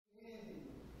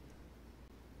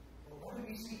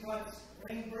see God's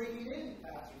reign breaking in,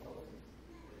 Pastor Moses.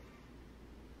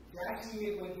 I see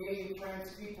it when gay and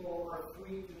trans people are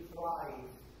free to thrive.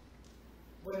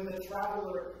 When the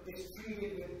traveler is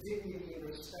treated with dignity and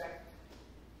respect.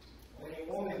 When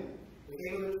a woman is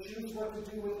able to choose what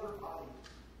to do with her body.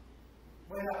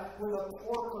 When a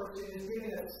poor person is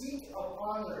given a seat of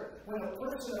honor. When a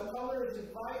person of color is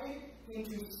invited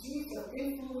into seats of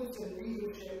influence and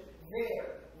leadership,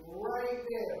 right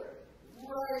there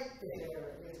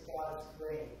is God's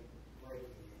reign breaking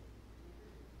in.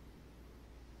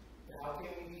 But how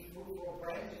can we be fruitful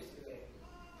branches today?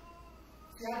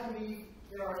 See, I believe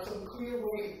there are some clear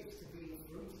ways to be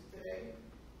fruit today.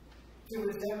 To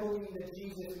resembling the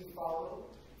Jesus we follow.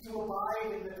 To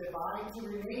abide in the divine. To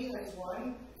remain as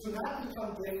one. To not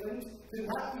become different. To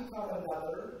not become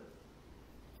another.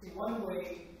 See, one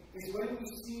way is when we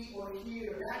see or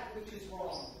hear that which is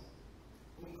wrong,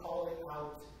 we call it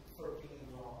out for being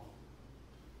wrong.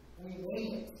 We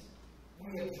name it.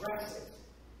 We address it.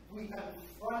 We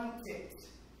confront it.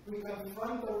 We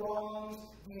confront the wrongs,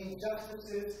 the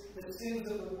injustices, the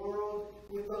sins of the world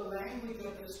with the language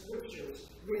of the Scriptures,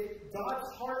 with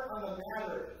God's heart on the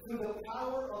matter. Through the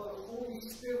power of the Holy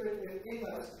Spirit within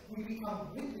us, we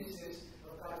become witnesses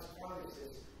of God's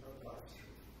promises, of God's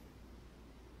truth.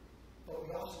 But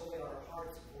we also let our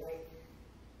hearts break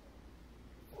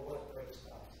for what breaks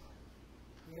God's heart.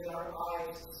 We let our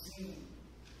eyes see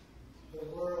the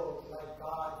world like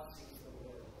God sees the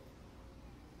world.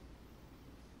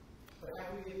 But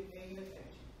have we been paying attention?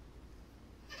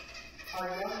 Our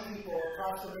young people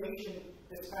across the nation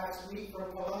this past week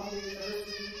from Columbia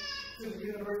University to the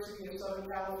University of Southern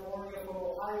California, from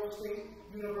Ohio State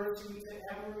University to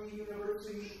Emory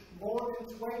University, more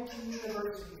than 20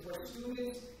 universities where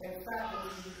students and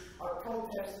faculty are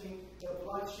protesting the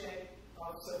bloodshed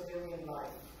of civilian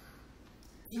life.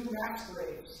 2 mass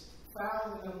graves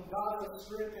found in the Gaza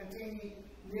Strip containing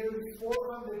nearly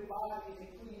 400 bodies,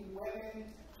 including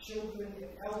women, children,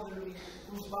 and elderly,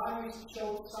 whose bodies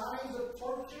show signs of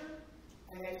torture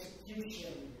and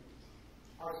execution,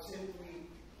 are simply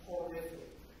horrific.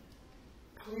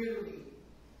 Clearly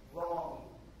wrong.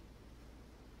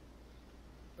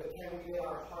 But can we let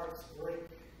our hearts break?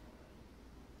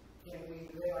 Can we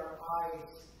let our eyes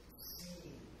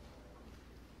see?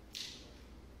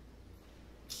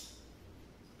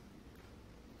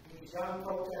 These young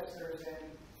protesters and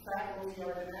faculty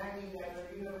are demanding that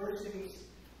their universities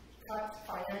cut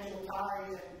financial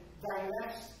ties and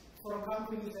divest from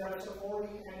companies that are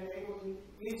supporting and enabling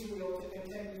Israel to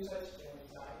continue such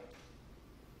genocide.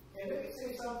 And let me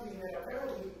say something that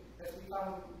apparently has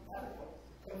become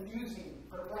confusing,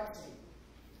 perplexing.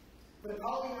 But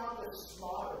calling out the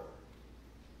slaughter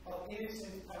of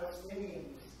innocent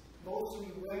Palestinians, mostly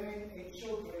women and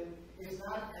children, is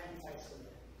not anti-Semitic.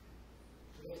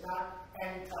 It is not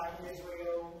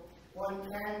anti-Israel. One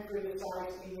can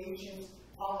criticize a nation's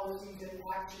policies and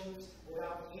actions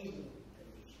without hating the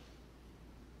nation.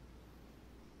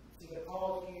 See, the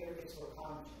call here is for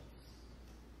conscience,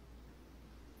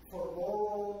 for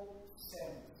moral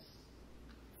sense,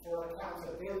 for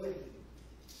accountability,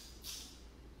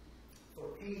 for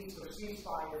peace, for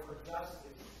ceasefire, for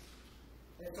justice.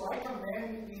 And so I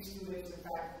commend these students and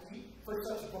faculty for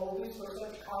such boldness, for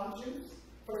such conscience,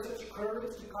 for such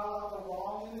courage to call out the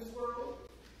wrong in this world.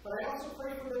 But I also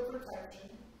pray for their protection.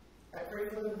 I pray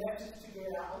for the message to get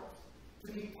out,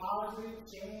 to be positive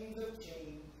chains of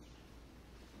change.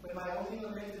 But my only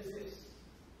lament is this: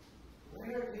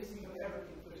 where is the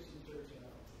American Christian church in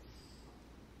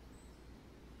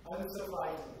all this?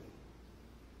 Unsurprisingly,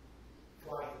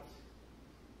 quiet,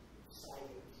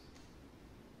 silent,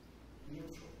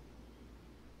 neutral,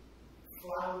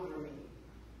 floundering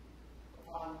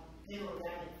upon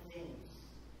inorganic things.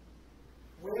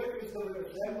 Where is the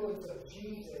resemblance of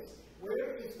Jesus?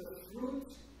 Where is the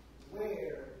fruit?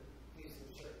 Where is the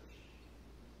church?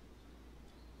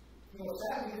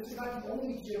 Sadly, this is not the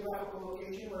only geographical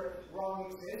location where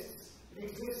wrong exists. It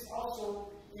exists also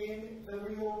in the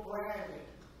Rio Grande.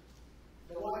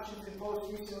 The Washington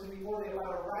Post recently reported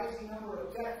about a rising number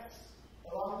of deaths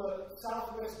along the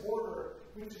southwest border,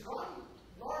 which has gone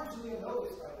largely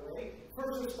unnoticed, by the way.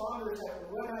 First responders have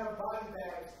run out of body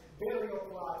bags, burial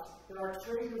plots. There are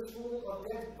trailers full of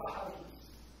dead bodies.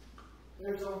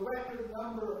 There's a record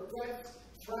number of deaths,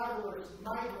 travelers,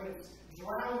 migrants,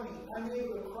 drowning,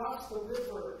 unable to cross the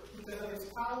river because of its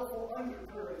powerful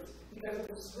undercurrents, because of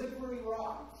the slippery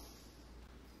rocks.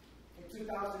 In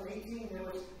 2018, there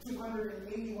was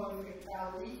 281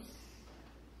 fatalities.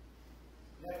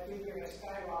 That figure has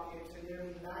skyrocketed to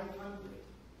nearly 900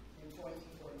 in 2022.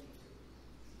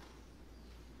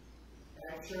 And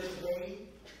I'm sure today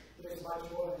But it's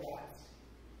much more than that.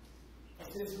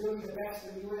 This is really the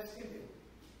best the U.S. can do.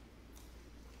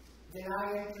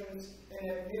 Deny entrance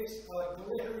and amidst a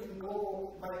glittering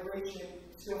global migration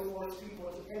still force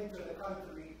people to enter the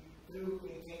country through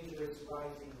a dangerous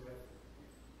rising river.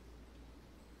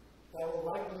 That will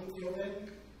likely kill them.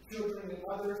 Children and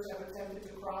others have attempted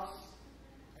to cross,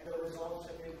 and the results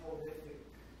have been horrific,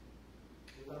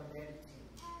 lamenting.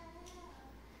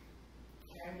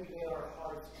 Can we let our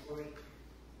hearts break?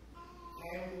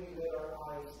 Can we let our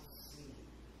eyes see?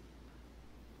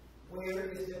 Where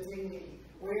is the dignity?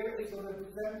 Where is the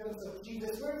resemblance of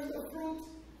Jesus? Where is the fruit?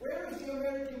 Where is the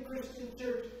American Christian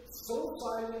church so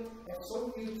silent and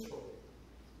so neutral?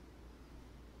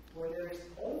 Where there is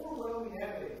overwhelming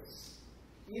evidence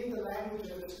in the language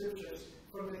of the Scriptures,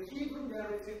 from the Hebrew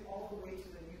narrative all the way to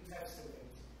the New Testament.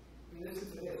 We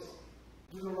listen to this.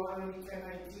 Deuteronomy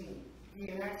 10:19. He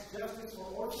enacts justice for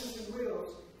orphans and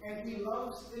widows, and he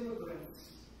loves immigrants.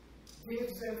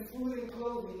 Gives them food and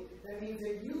clothing. That means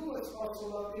that you must also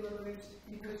love immigrants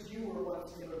because you were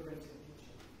once immigrants in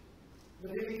Egypt.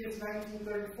 Leviticus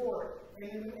 19:34.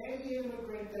 And any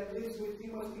immigrant that lives with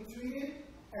you must be treated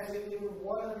as if they were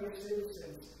one of your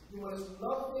citizens. You must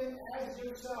love them as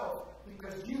yourself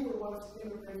because you were once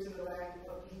immigrants in the land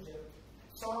of Egypt.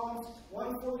 Psalms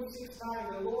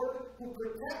 146:9. The Lord who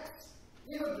protects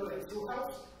immigrants, who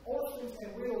helps orphans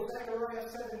and widows. Zechariah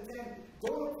 7:10.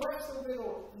 Don't oppress the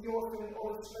widow, the orphan,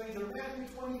 or the stranger. Matthew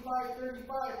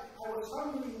 25:35. I was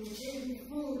hungry and you gave me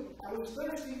food. I was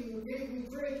thirsty and you gave me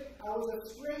drink. I was a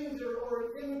stranger or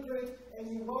an immigrant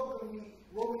and you welcomed me.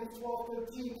 Romans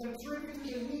 12:13. Contribute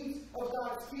to the needs of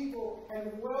God's people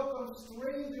and welcome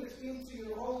strangers into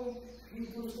your home.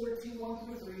 Hebrews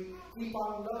 13:1-3. Keep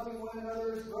on loving one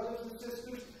another as brothers and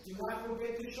sisters. Do not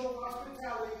forget to show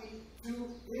hospitality to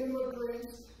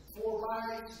immigrants, for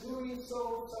by doing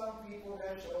so, some people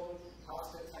have shown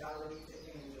hospitality to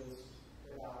angels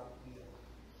without will.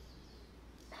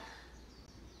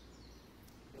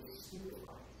 The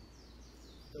stupefying,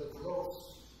 the gross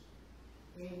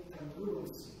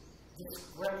incongruency,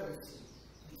 discrepancy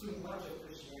between much of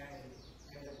Christianity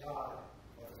and the God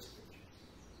of the Scriptures.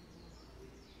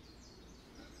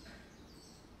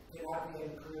 Cannot be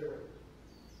any clearer.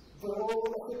 The role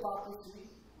of hypocrisy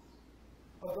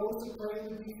of those who claim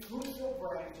to be fruitful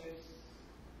branches,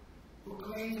 who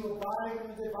claim to abide in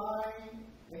the divine,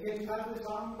 and yet do not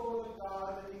resemble the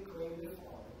God that they claim to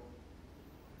follow.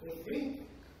 They think,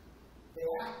 they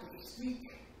act, they speak,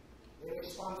 they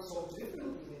respond so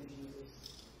differently than Jesus.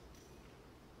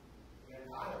 They are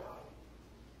not abiding.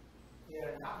 They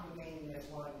are not remaining as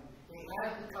one. They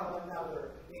have become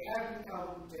another. They have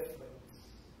become different.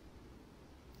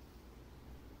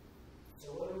 So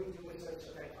what do we do with such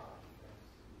a dichotomy?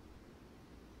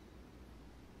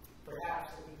 Perhaps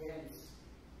it begins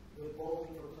with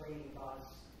boldly proclaiming God's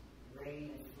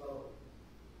reign and flow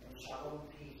and shalom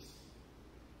peace,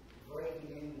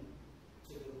 breaking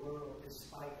into the world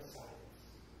despite the silence,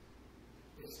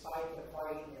 despite the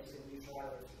quietness and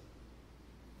neutrality.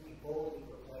 We boldly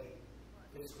proclaim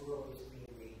this world is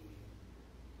being made new.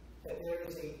 That there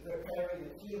is a preparing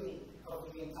and healing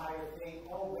of the entire thing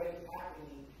already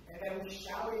happening, and that we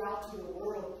shout it out to the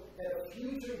world that a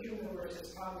future universe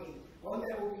is coming, one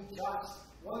that will be just,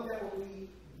 one that will be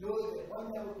good, and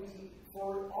one that will be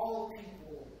for all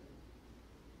people.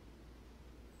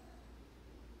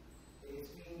 It is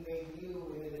being made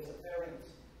new, and it is apparent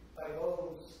by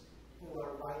those who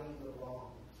are righting the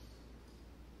wrongs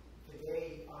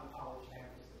today on college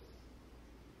campuses.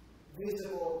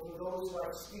 Visible to those who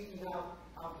are speaking up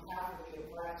on behalf of the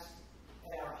oppressed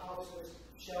at our houses,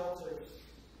 shelters.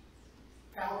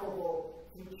 Palpable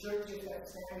through churches that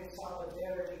stand in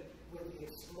solidarity with the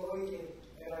exploited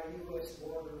at our U.S.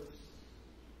 borders.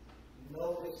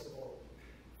 Noticeable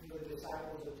through the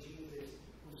disciples of Jesus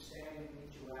who stand in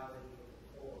mutuality with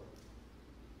the poor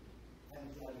and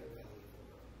the underbelly of the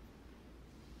world.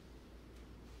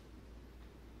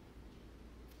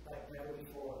 Like never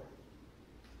before,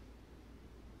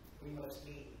 we must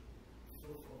be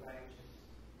fruitful branches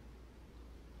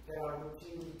that are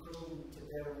routinely pruned to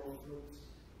bear more fruits.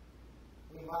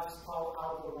 We must call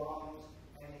out the wrongs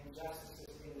and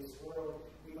injustices in this world.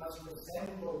 We must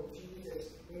resemble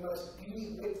Jesus. We must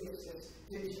be witnesses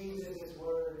to Jesus'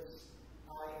 words.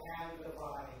 I am the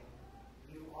vine.